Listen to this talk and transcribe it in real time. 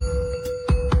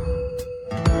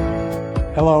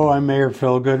Hello, I'm Mayor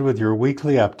Philgood with your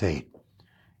weekly update.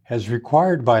 As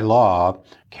required by law,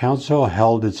 Council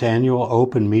held its annual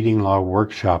open meeting law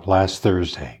workshop last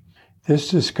Thursday.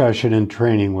 This discussion and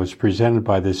training was presented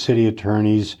by the city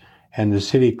attorneys and the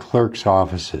city clerk's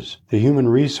offices. The Human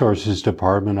Resources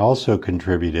Department also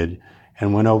contributed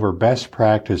and went over best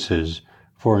practices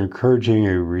for encouraging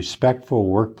a respectful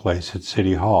workplace at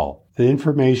City Hall. The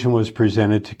information was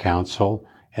presented to Council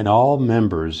and all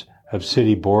members of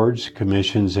city boards,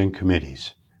 commissions, and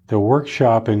committees. The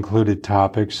workshop included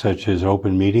topics such as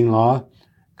open meeting law,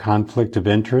 conflict of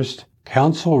interest,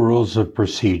 council rules of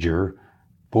procedure,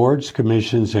 boards,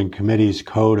 commissions, and committees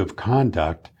code of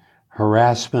conduct,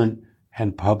 harassment,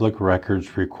 and public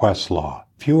records request law.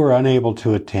 If you were unable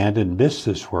to attend and missed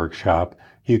this workshop,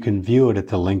 you can view it at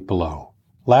the link below.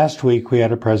 Last week, we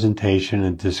had a presentation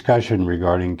and discussion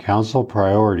regarding council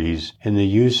priorities in the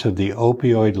use of the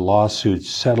opioid lawsuit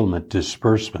settlement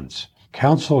disbursements.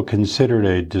 Council considered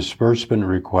a disbursement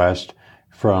request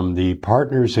from the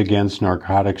Partners Against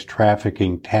Narcotics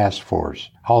Trafficking Task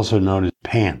Force, also known as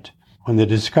PANT. When the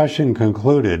discussion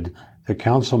concluded, the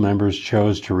council members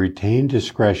chose to retain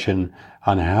discretion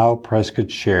on how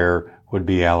Prescott's share would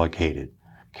be allocated.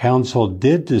 Council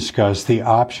did discuss the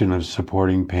option of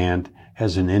supporting PANT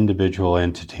as an individual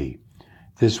entity.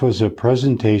 This was a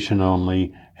presentation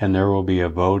only, and there will be a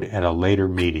vote at a later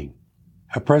meeting.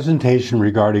 A presentation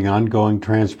regarding ongoing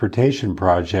transportation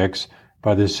projects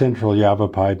by the Central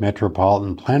Yavapai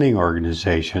Metropolitan Planning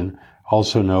Organization,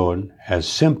 also known as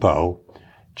CYMPO,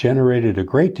 generated a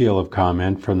great deal of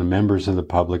comment from the members of the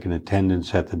public in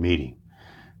attendance at the meeting.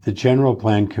 The General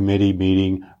Plan Committee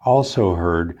meeting also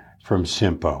heard from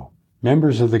CYMPO.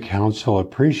 Members of the council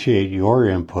appreciate your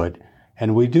input,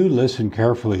 and we do listen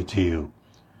carefully to you.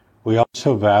 We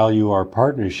also value our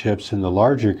partnerships in the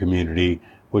larger community,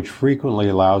 which frequently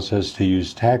allows us to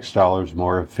use tax dollars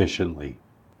more efficiently.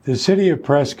 The City of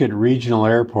Prescott Regional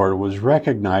Airport was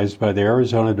recognized by the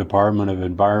Arizona Department of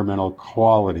Environmental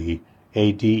Quality,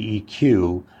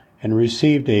 ADEQ, and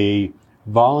received a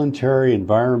Voluntary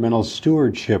Environmental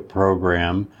Stewardship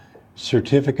Program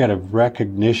Certificate of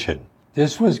Recognition.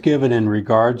 This was given in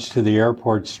regards to the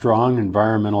airport's strong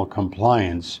environmental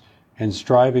compliance and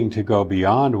striving to go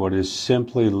beyond what is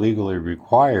simply legally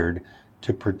required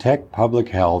to protect public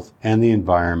health and the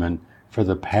environment for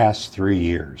the past 3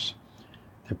 years.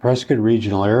 The Prescott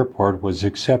Regional Airport was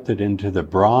accepted into the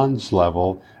bronze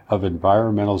level of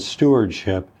environmental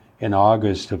stewardship in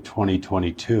August of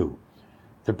 2022.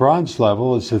 The bronze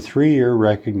level is a 3-year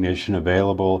recognition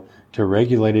available to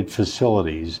regulated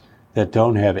facilities that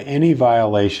don't have any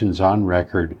violations on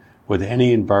record with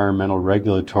any environmental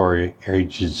regulatory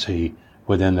agency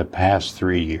within the past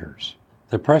 3 years.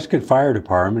 The Prescott Fire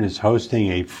Department is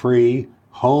hosting a free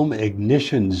home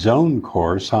ignition zone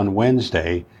course on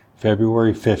Wednesday,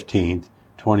 February 15th,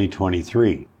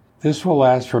 2023. This will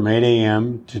last from 8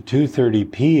 a.m. to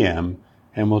 2:30 p.m.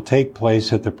 and will take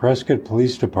place at the Prescott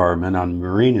Police Department on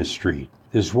Marina Street.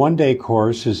 This one-day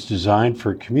course is designed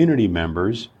for community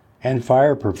members and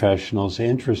fire professionals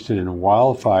interested in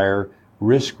wildfire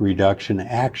risk reduction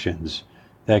actions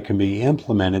that can be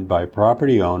implemented by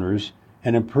property owners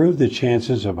and improve the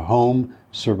chances of home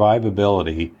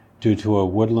survivability due to a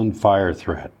woodland fire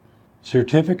threat.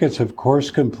 Certificates of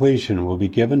course completion will be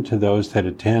given to those that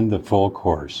attend the full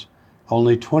course.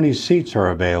 Only 20 seats are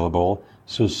available,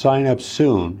 so sign up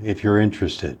soon if you're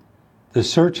interested. The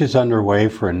search is underway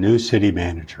for a new city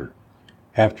manager.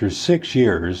 After 6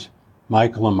 years,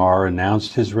 Michael Lamar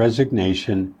announced his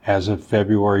resignation as of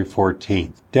February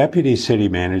 14th. Deputy City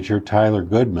Manager Tyler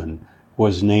Goodman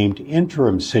was named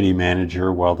interim city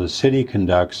manager while the city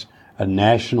conducts a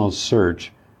national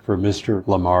search for Mr.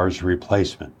 Lamar's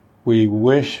replacement. We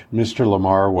wish Mr.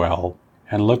 Lamar well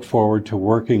and look forward to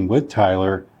working with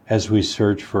Tyler as we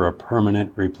search for a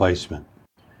permanent replacement.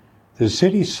 The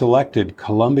city selected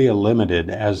Columbia Limited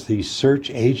as the search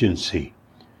agency.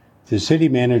 The city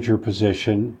manager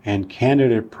position and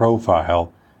candidate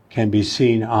profile can be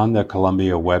seen on the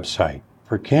Columbia website.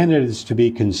 For candidates to be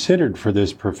considered for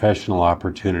this professional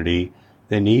opportunity,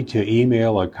 they need to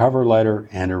email a cover letter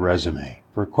and a resume.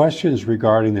 For questions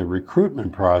regarding the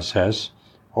recruitment process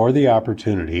or the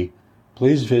opportunity,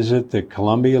 please visit the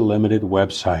Columbia Limited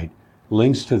website.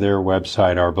 Links to their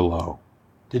website are below.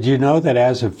 Did you know that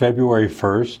as of February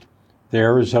 1st, the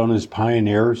Arizona's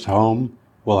Pioneers Home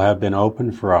will have been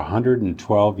open for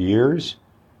 112 years?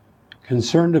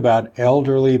 Concerned about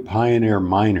elderly pioneer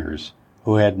miners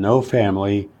who had no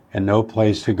family and no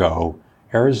place to go,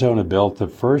 Arizona built the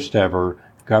first ever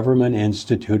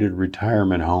government-instituted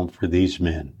retirement home for these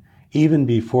men, even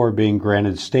before being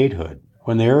granted statehood.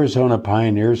 When the Arizona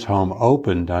Pioneers Home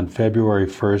opened on February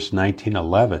 1,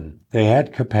 1911, they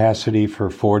had capacity for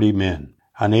 40 men.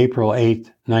 On April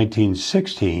 8,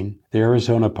 1916, the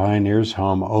Arizona Pioneers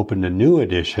Home opened a new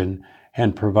addition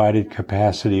and provided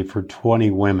capacity for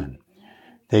 20 women.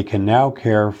 They can now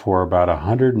care for about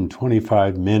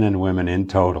 125 men and women in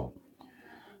total.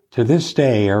 To this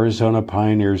day, Arizona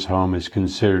Pioneers Home is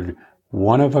considered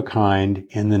one of a kind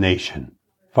in the nation.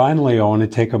 Finally, I want to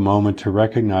take a moment to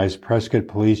recognize Prescott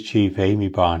Police Chief Amy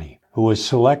Bonney, who was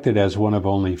selected as one of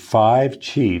only 5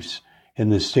 chiefs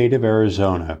in the state of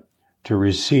Arizona to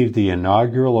receive the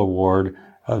inaugural award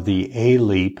of the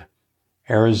ALEAP,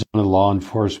 Arizona Law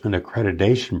Enforcement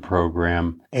Accreditation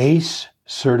Program, ACE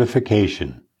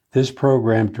certification. This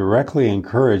program directly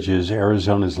encourages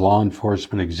Arizona's law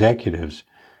enforcement executives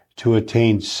to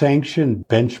attain sanctioned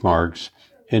benchmarks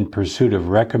in pursuit of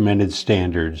recommended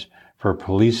standards for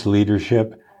police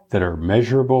leadership that are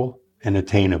measurable and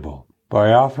attainable.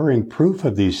 By offering proof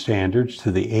of these standards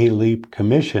to the ALEAP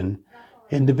Commission,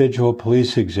 individual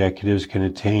police executives can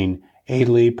attain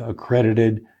ALEAP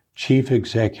accredited Chief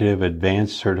Executive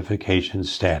Advanced Certification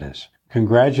status.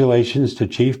 Congratulations to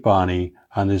Chief Bonney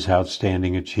on this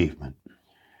outstanding achievement.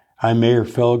 I'm Mayor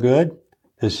Phil Good.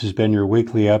 This has been your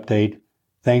weekly update.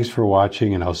 Thanks for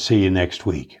watching, and I'll see you next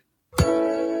week.